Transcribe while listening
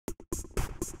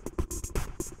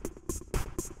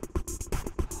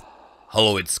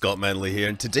Hello, it's Scott Manley here,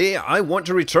 and today I want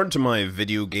to return to my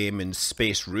video game in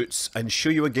space roots and show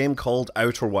you a game called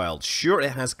Outer Wilds. Sure,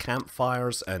 it has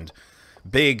campfires and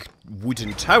big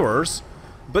wooden towers,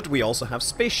 but we also have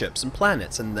spaceships and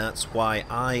planets, and that's why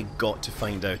I got to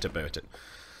find out about it.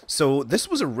 So this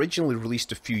was originally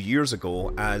released a few years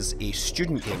ago as a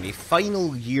student game, a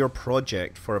final year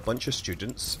project for a bunch of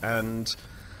students, and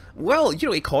well, you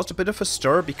know, it caused a bit of a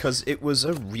stir because it was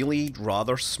a really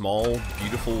rather small,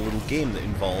 beautiful little game that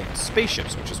involved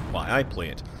spaceships, which is why I play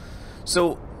it.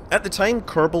 So, at the time,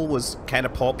 Kerbal was kind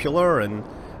of popular, and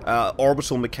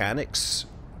orbital mechanics,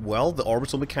 well, the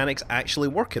orbital mechanics actually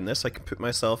work in this. I can put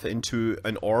myself into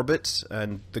an orbit,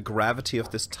 and the gravity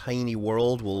of this tiny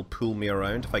world will pull me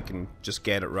around if I can just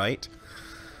get it right.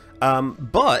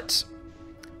 But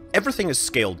everything is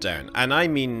scaled down, and I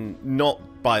mean not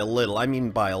by a little, I mean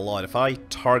by a lot. If I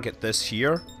target this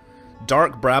here,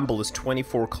 Dark Bramble is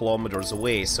 24 kilometers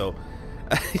away, so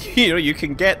you know, you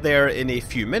can get there in a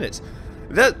few minutes.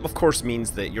 That of course means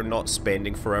that you're not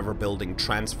spending forever building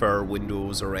transfer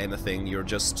windows or anything. You're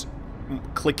just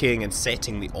clicking and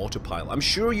setting the autopilot. I'm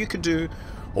sure you could do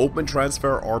open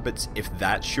transfer orbits if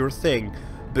that's your thing,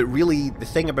 but really the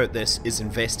thing about this is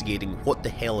investigating what the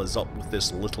hell is up with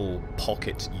this little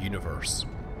pocket universe.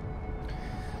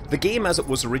 The game, as it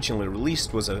was originally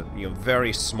released, was a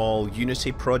very small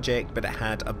Unity project, but it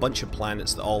had a bunch of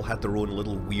planets that all had their own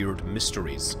little weird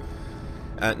mysteries.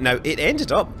 Now, it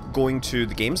ended up going to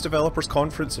the Games Developers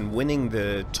Conference and winning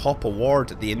the top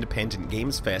award at the Independent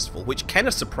Games Festival, which kind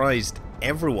of surprised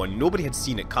everyone. Nobody had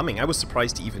seen it coming. I was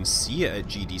surprised to even see it at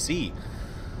GDC.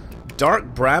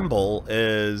 Dark Bramble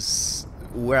is,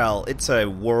 well, it's a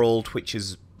world which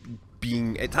is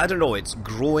being, I don't know, it's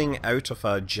growing out of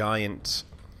a giant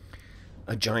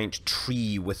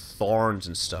tree with thorns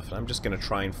and stuff. And I'm just going to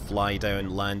try and fly down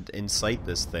and land inside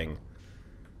this thing.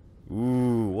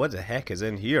 Ooh, what the heck is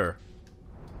in here?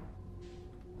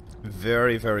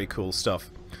 Very, very cool stuff.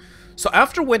 So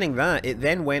after winning that, it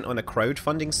then went on a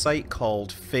crowdfunding site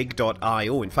called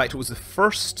fig.io. In fact, it was the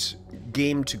first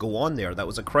game to go on there. That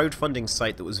was a crowdfunding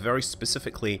site that was very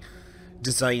specifically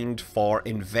designed for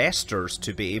investors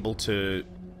to be able to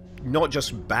not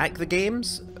just back the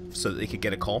games so that they could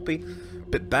get a copy,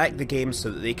 but back the games so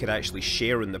that they could actually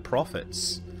share in the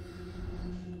profits.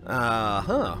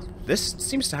 This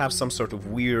seems to have some sort of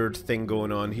weird thing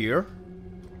going on here.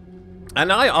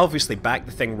 And I obviously backed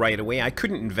the thing right away. I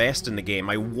couldn't invest in the game.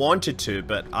 I wanted to,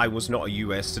 but I was not a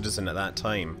US citizen at that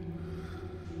time.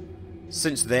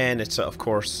 Since then, it's of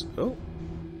course... Oh,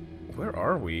 where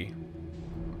are we?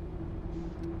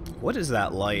 What is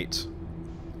that light?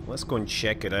 Let's go and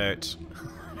check it out.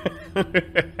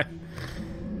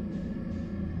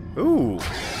 Ooh.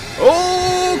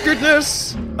 Oh,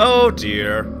 goodness! Oh,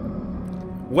 dear.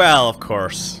 Well, of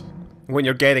course, when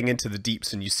you're getting into the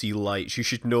deeps and you see lights, you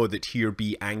should know that here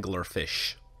be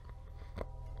anglerfish.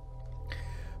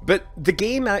 But the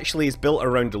game actually is built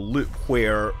around a loop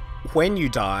where when you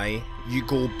die, you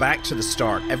go back to the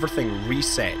start, everything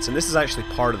resets, and this is actually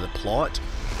part of the plot.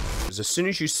 Because as soon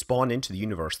as you spawn into the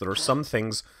universe, there are some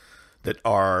things that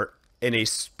are in a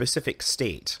specific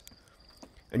state.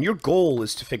 And your goal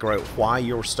is to figure out why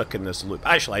you're stuck in this loop.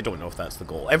 Actually, I don't know if that's the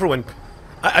goal.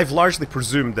 I've largely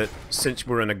presumed that since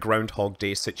we're in a Groundhog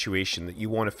Day situation, that you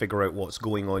want to figure out what's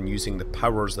going on using the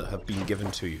powers that have been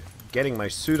given to you. Getting my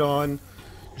suit on,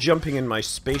 jumping in my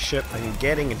spaceship, and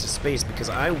getting into space because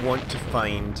I want to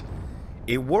find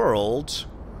a world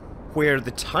where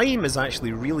the time is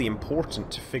actually really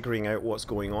important to figuring out what's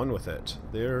going on with it.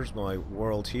 There's my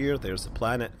world here, there's the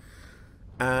planet,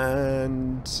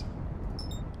 and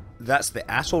that's the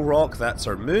Atoll Rock, that's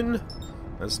our moon,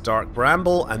 that's Dark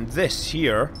Bramble, and this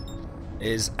here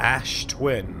is Ash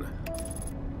Twin.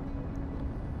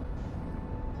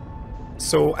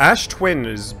 So Ash Twin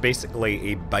is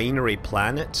basically a binary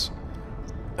planet,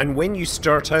 and when you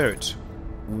start out,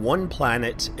 one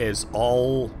planet is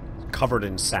all covered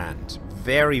in sand,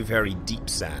 very, very deep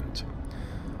sand.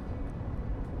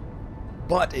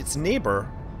 But its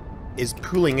neighbor is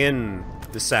pulling in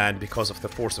the sand because of the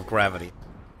force of gravity.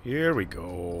 Here we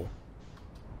go.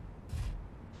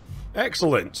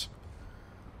 Excellent.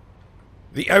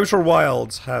 The Outer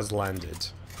Wilds has landed.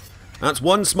 That's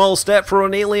one small step for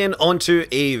an alien onto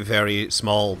a very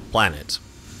small planet.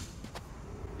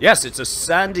 Yes, it's a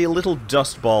sandy little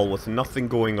dust ball with nothing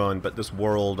going on but this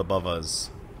world above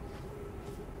us.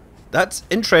 That's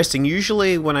interesting.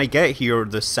 Usually when I get here,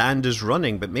 the sand is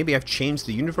running, but maybe I've changed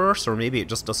the universe, or maybe it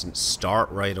just doesn't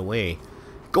start right away.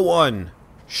 Go on.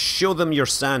 Show them your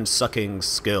sand-sucking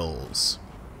skills.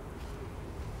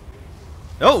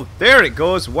 Oh, there it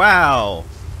goes. Wow.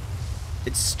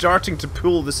 It's starting to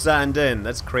pull the sand in.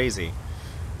 That's crazy.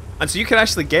 And so you can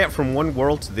actually get from one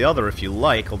world to the other if you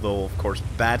like, although, of course,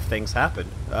 bad things happen.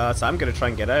 So I'm going to try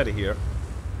and get out of here.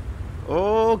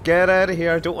 Oh, get out of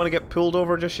here. I don't want to get pulled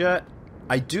over just yet.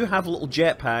 I do have a little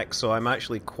jetpack, so I'm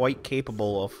actually quite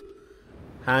capable of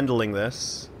handling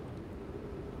this.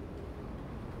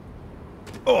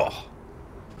 Oh!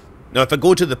 Now, if I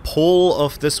go to the pole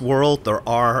of this world, there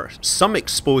are some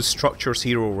exposed structures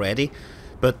here already,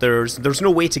 but there's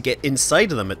no way to get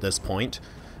inside of them at this point.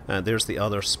 There's the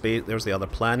other space. There's the other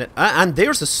planet, and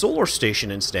there's a solar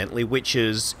station, incidentally, which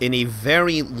is in a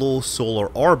very low solar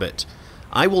orbit.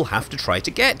 I will have to try to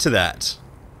get to that.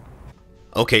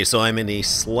 Okay, so I'm in a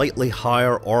slightly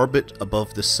higher orbit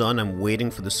above the sun. I'm waiting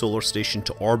for the solar station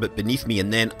to orbit beneath me,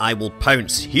 and then I will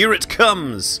pounce. Here it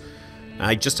comes!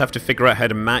 I just have to figure out how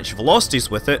to match velocities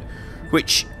with it,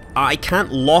 which I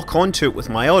can't lock onto it with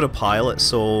my autopilot,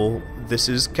 so this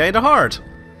is kind of hard.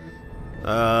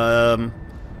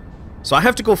 So I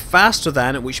have to go faster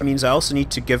than it, which means I also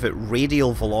need to give it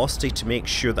radial velocity to make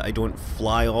sure that I don't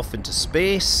fly off into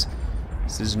space.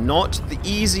 This is not the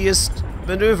easiest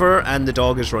maneuver, and the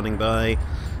dog is running by.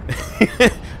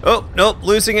 Oh, nope,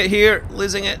 losing it here,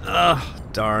 losing it. Ah,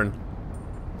 darn.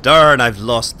 Darn, I've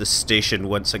lost the station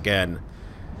once again.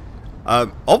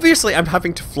 Obviously, I'm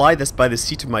having to fly this by the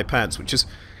seat of my pants, which is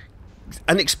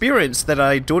an experience that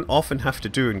I don't often have to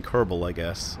do in Kerbal, I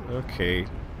guess. Okay.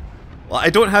 Well, I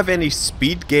don't have any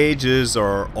speed gauges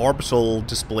or orbital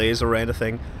displays or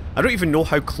anything. I don't even know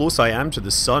how close I am to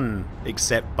the sun,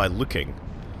 except by looking.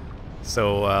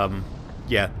 So,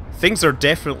 yeah. Things are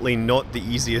definitely not the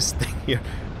easiest thing here.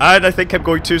 And I think I'm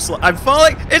going too slow. I'm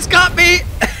falling! It's got me!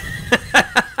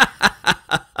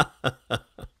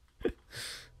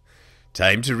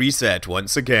 Time to reset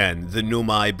once again. The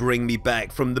Nomai bring me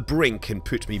back from the brink and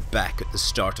put me back at the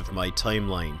start of my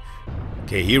timeline.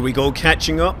 Okay, here we go,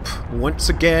 catching up. Once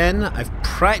again, I've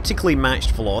practically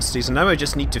matched velocities, and now I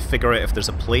just need to figure out if there's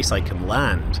a place I can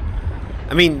land.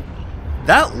 I mean,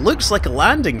 that looks like a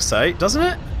landing site, doesn't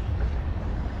it?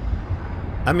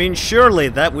 I mean, surely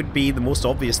that would be the most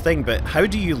obvious thing, but how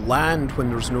do you land when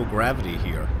there's no gravity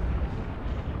here?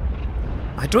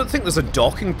 I don't think there's a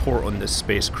docking port on this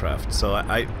spacecraft, so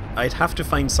I'd have to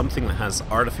find something that has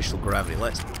artificial gravity.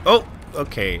 Let's... Oh!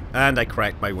 Okay, and I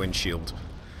cracked my windshield.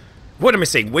 What am I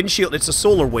saying? Windshield? It's a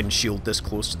solar windshield this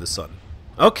close to the sun.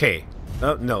 Okay.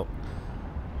 No.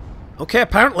 Okay,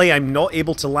 apparently I'm not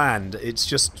able to land. It's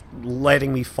just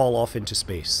letting me fall off into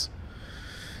space.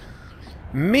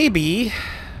 Maybe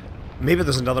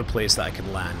there's another place that I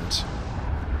can land.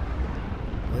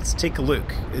 Let's take a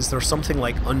look. Is there something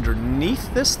like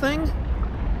underneath this thing?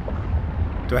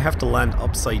 Do I have to land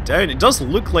upside down? It does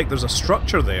look like there's a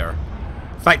structure there.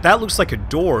 In fact, that looks like a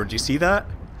door. Do you see that?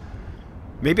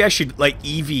 Maybe I should like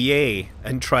EVA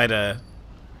and try to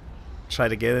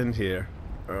get in here.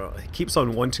 It keeps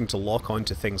on wanting to lock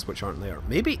onto things which aren't there.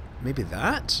 Maybe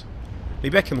that?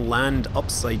 Maybe I can land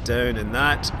upside down in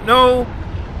that. No!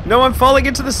 No, I'm falling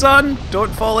into the sun!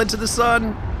 Don't fall into the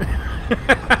sun!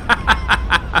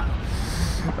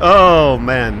 Oh,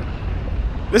 man.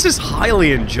 This is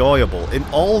highly enjoyable in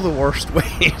all the worst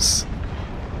ways.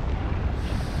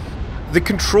 The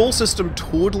control system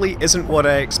totally isn't what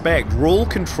I expect. Roll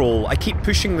control, I keep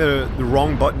pushing the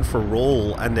wrong button for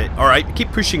roll, and or I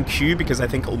keep pushing Q because I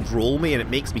think it'll roll me and it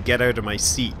makes me get out of my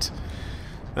seat.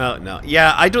 Oh, no.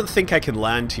 Yeah, I don't think I can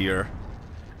land here.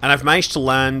 And I've managed to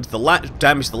land,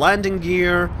 damage the landing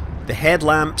gear, the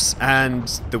headlamps, and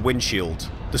the windshield.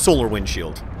 The solar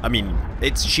windshield. I mean,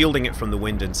 it's shielding it from the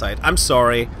wind inside. I'm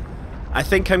sorry. I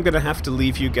think I'm going to have to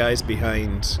leave you guys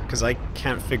behind, because I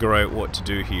can't figure out what to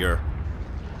do here.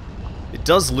 It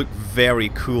does look very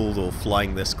cool, though,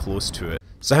 flying this close to it.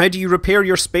 So how do you repair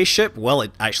your spaceship? Well,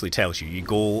 it actually tells you. You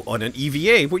go on an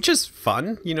EVA, which is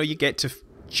fun. You know, you get to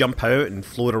jump out and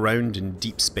float around in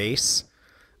deep space.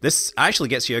 This actually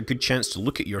gets you a good chance to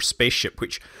look at your spaceship,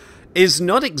 which is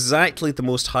not exactly the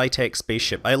most high-tech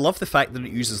spaceship. I love the fact that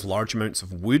it uses large amounts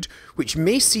of wood, which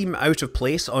may seem out of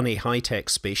place on a high-tech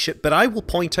spaceship, but I will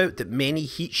point out that many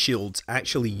heat shields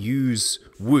actually use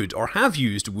wood, or have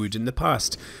used wood in the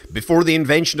past, before the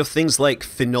invention of things like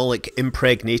phenolic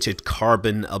impregnated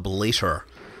carbon ablator.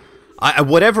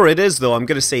 Whatever it is, though, I'm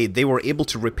going to say they were able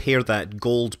to repair that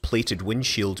gold-plated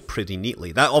windshield pretty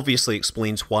neatly. That obviously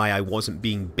explains why I wasn't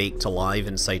being baked alive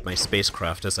inside my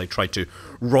spacecraft as I tried to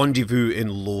rendezvous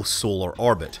in low solar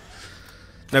orbit.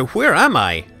 Now, where am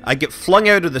I? I get flung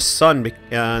out of the sun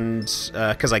and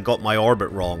because I got my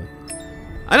orbit wrong.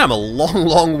 And I'm a long,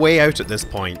 long way out at this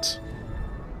point.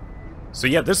 So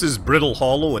yeah, this is Brittle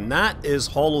Hollow, and that is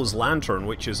Hollow's lantern,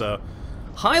 which is a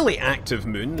highly active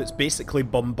moon that's basically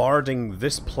bombarding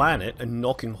this planet and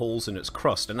knocking holes in its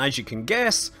crust. And as you can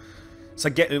guess,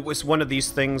 it's one of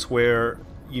these things where,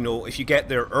 you know, if you get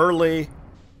there early,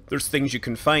 there's things you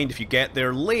can find. If you get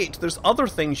there late, there's other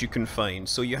things you can find.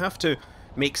 So you have to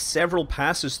make several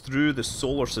passes through the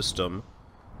solar system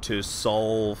to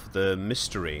solve the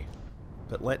mystery.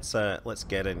 But let's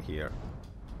get in here.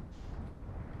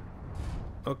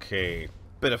 Okay,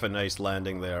 bit of a nice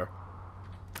landing there.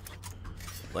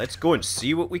 Let's go and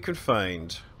see what we can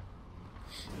find.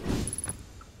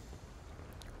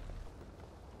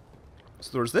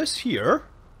 So there's this here.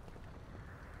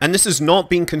 And this is not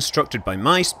being constructed by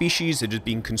my species, it is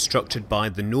being constructed by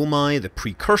the Nomai, the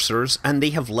precursors, and they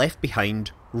have left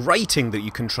behind writing that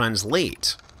you can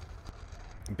translate.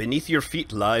 Beneath your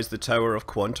feet lies the Tower of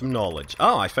Quantum Knowledge.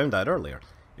 Oh, I found that earlier.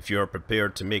 If you are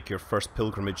prepared to make your first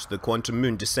pilgrimage to the Quantum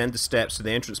Moon, descend the steps to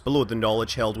the entrance below. The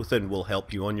knowledge held within will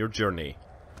help you on your journey.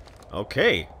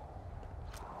 Okay.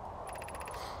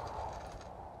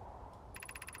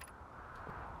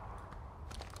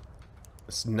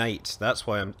 It's night, that's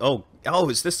why I'm... Oh,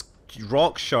 it's this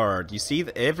rock shard. You see,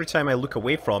 that every time I look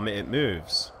away from it, it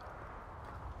moves.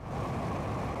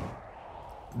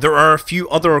 There are a few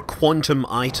other quantum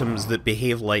items that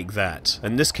behave like that.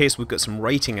 In this case, we've got some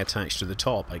writing attached to the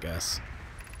top, I guess.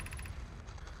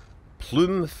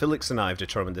 Plume, Felix and I have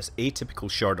determined this atypical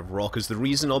shard of rock is the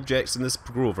reason objects in this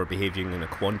grove are behaving in a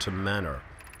quantum manner.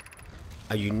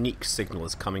 A unique signal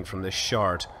is coming from this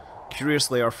shard.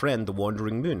 Curiously, our friend, the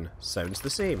Wandering Moon, sounds the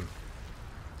same.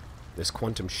 This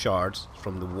quantum shard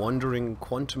from the Wandering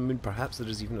Quantum Moon, perhaps it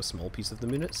is even a small piece of the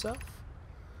moon itself?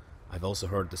 I've also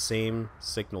heard the same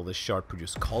signal this shard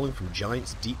produced, calling from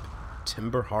Giant's Deep,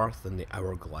 Timber Hearth, and the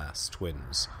Hourglass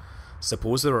Twins.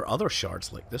 Suppose there are other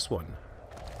shards like this one.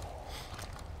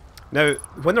 Now,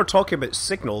 when they're talking about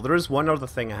signal, there is one other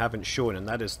thing I haven't shown, and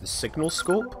that is the signal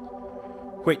scope,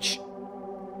 which...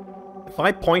 If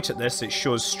I point at this, it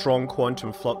shows strong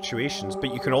quantum fluctuations,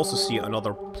 but you can also see it on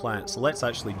other planets. So let's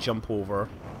actually jump over,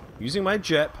 using my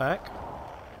jetpack.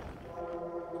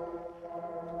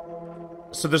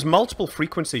 So there's multiple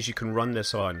frequencies you can run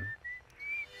this on.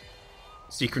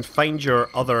 So you can find your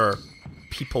other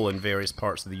people in various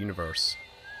parts of the universe.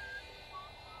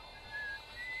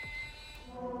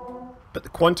 But the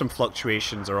quantum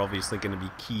fluctuations are obviously going to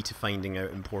be key to finding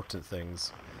out important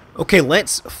things. Okay,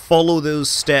 let's follow those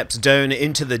steps down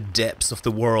into the depths of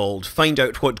the world, find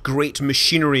out what great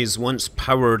machineries once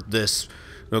powered this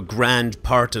grand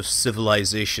part of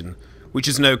civilization, which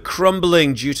is now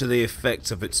crumbling due to the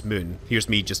effects of its moon. Here's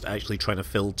me just actually trying to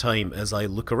fill time as I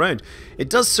look around. It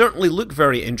does certainly look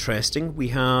very interesting. We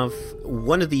have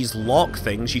one of these lock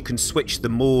things. You can switch the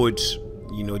mode,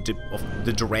 you know, of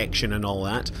the direction and all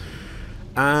that.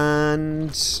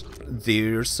 And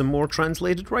there's some more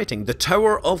translated writing. The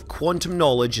Tower of Quantum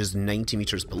Knowledge is 90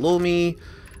 meters below me,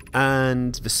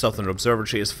 and the Southern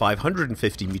Observatory is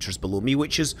 550 meters below me,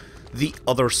 which is the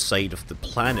other side of the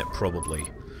planet, probably.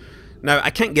 Now,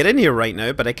 I can't get in here right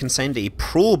now, but I can send a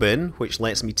probe in, which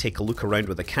lets me take a look around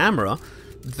with a camera.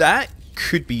 That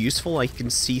could be useful. I can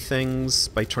see things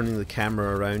by turning the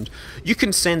camera around. You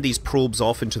can send these probes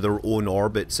off into their own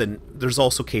orbits, and there's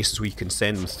also cases where you can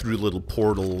send them through little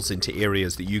portals into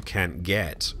areas that you can't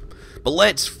get. But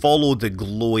let's follow the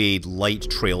glowy light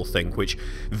trail thing, which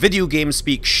video game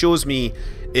speak shows me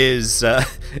is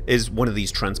one of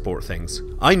these transport things.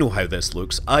 I know how this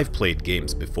looks. I've played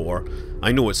games before.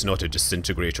 I know it's not a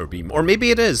disintegrator beam. Or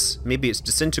maybe it is. Maybe it's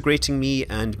disintegrating me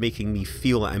and making me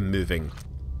feel I'm moving.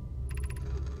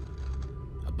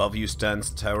 Above you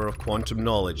stands the Tower of Quantum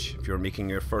Knowledge. If you're making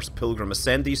your first pilgrim,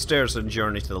 ascend these stairs and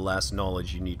journey to the last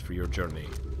knowledge you need for your journey.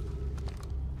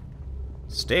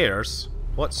 Stairs?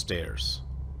 What stairs?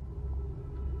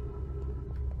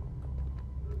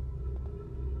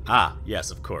 Ah, yes,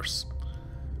 of course.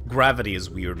 Gravity is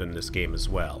weird in this game as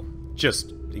well,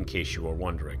 just in case you were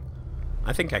wondering.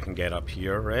 I think I can get up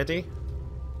here. Ready?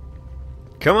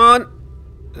 Come on!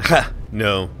 Ha!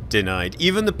 No, denied.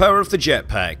 Even the power of the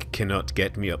jetpack cannot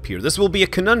get me up here. This will be a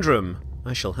conundrum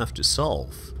I shall have to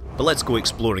solve. But let's go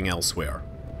exploring elsewhere.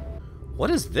 What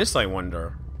is this, I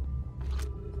wonder?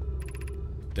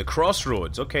 The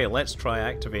crossroads. Okay, let's try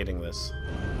activating this.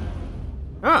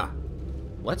 Ah!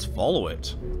 Let's follow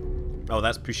it. Oh,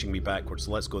 that's pushing me backwards,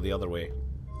 so let's go the other way.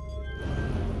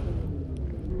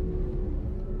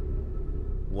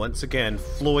 Once again,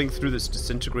 flowing through this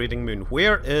disintegrating moon.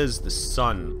 Where is the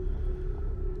sun?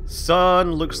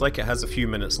 Sun looks like it has a few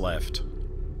minutes left.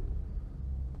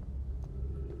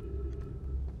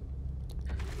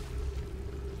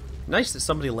 Nice that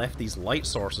somebody left these light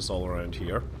sources all around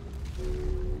here.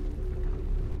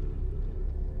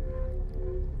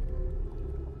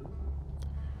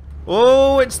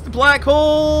 Oh, it's the black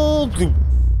hole!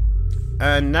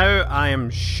 And now I am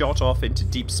shot off into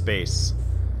deep space.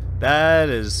 That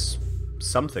is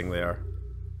something there.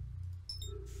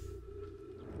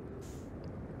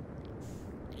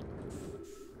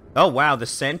 Oh wow, the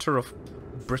center of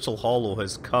Brittle Hollow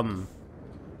has come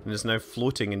and is now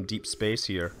floating in deep space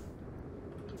here.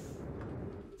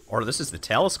 Or this is the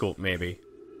telescope, maybe.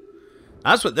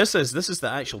 That's what this is. This is the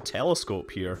actual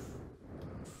telescope here.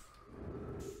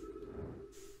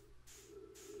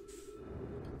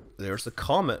 There's the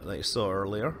comet that I saw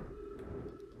earlier.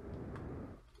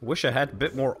 Wish I had a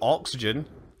bit more oxygen.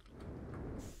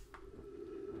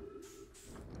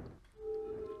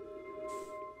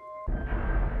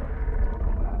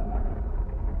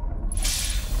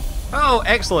 Oh,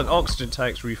 excellent. Oxygen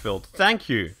tanks refilled. Thank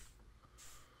you.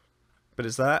 But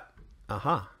is that...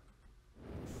 Aha.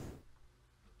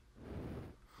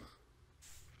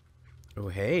 Oh,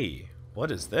 hey. What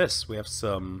is this? We have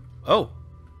some... Oh.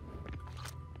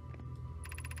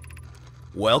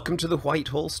 Welcome to the White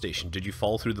Hole Station. Did you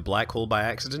fall through the black hole by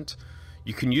accident?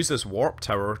 You can use this warp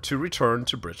tower to return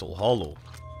to Brittle Hollow.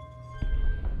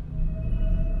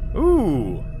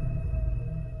 Ooh.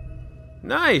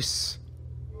 Nice.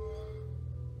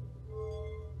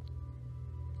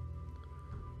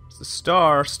 Is the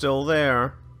star still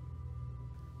there?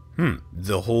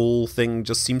 The whole thing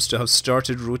just seems to have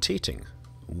started rotating.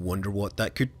 Wonder what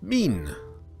that could mean.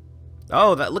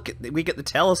 Oh, that look at we get the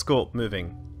telescope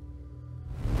moving.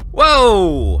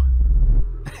 Whoa!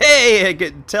 Hey, I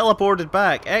get teleported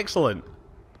back. Excellent.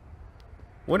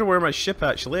 Wonder where my ship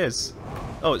actually is.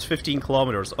 Oh, it's 15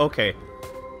 kilometers. Okay.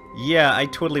 Yeah, I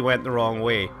totally went the wrong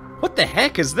way. What the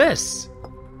heck is this?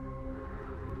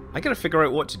 I gotta figure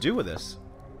out what to do with this.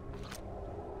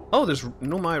 Oh, there's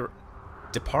no my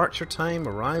departure time,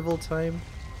 arrival time.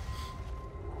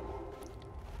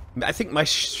 I think my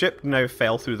ship now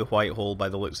fell through the white hole by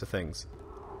the looks of things.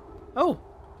 Oh,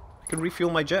 I can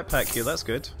refuel my jetpack here, that's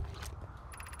good.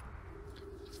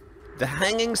 The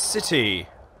Hanging City.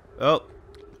 Oh,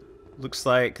 looks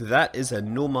like that is a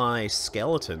Nomai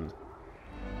skeleton.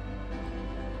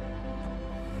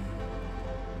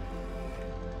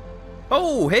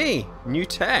 Oh, hey, new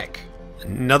tech.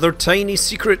 Another tiny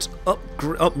secret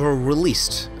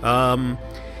released.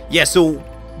 Yeah, so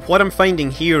what I'm finding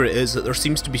here is that there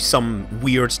seems to be some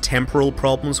weird temporal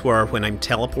problems where when I'm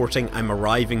teleporting, I'm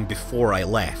arriving before I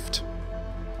left.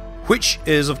 Which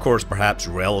is, of course, perhaps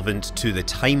relevant to the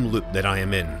time loop that I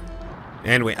am in.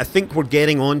 Anyway, I think we're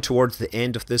getting on towards the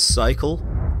end of this cycle.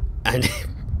 And,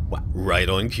 right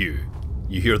on cue.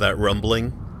 You hear that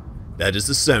rumbling? That is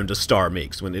the sound a star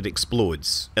makes when it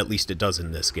explodes. At least it does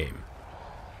in this game.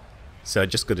 So I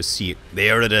just got to see it.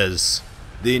 There it is.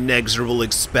 The inexorable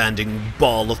expanding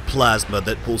ball of plasma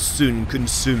that will soon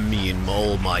consume me and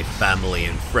all my family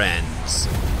and friends.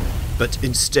 But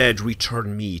instead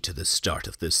return me to the start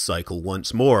of this cycle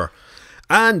once more.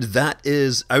 And that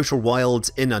is Outer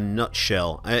Wilds in a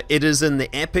nutshell. It is in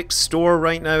the Epic Store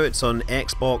right now. It's on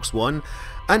Xbox One.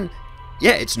 And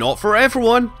yeah, it's not for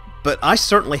everyone. But I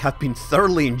certainly have been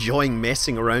thoroughly enjoying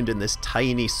messing around in this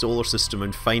tiny solar system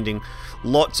and finding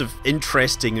lots of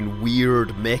interesting and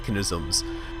weird mechanisms.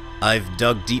 I've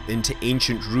dug deep into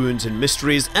ancient ruins and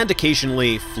mysteries and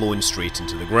occasionally flown straight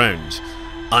into the ground.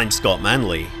 I'm Scott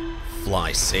Manley.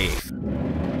 Fly safe.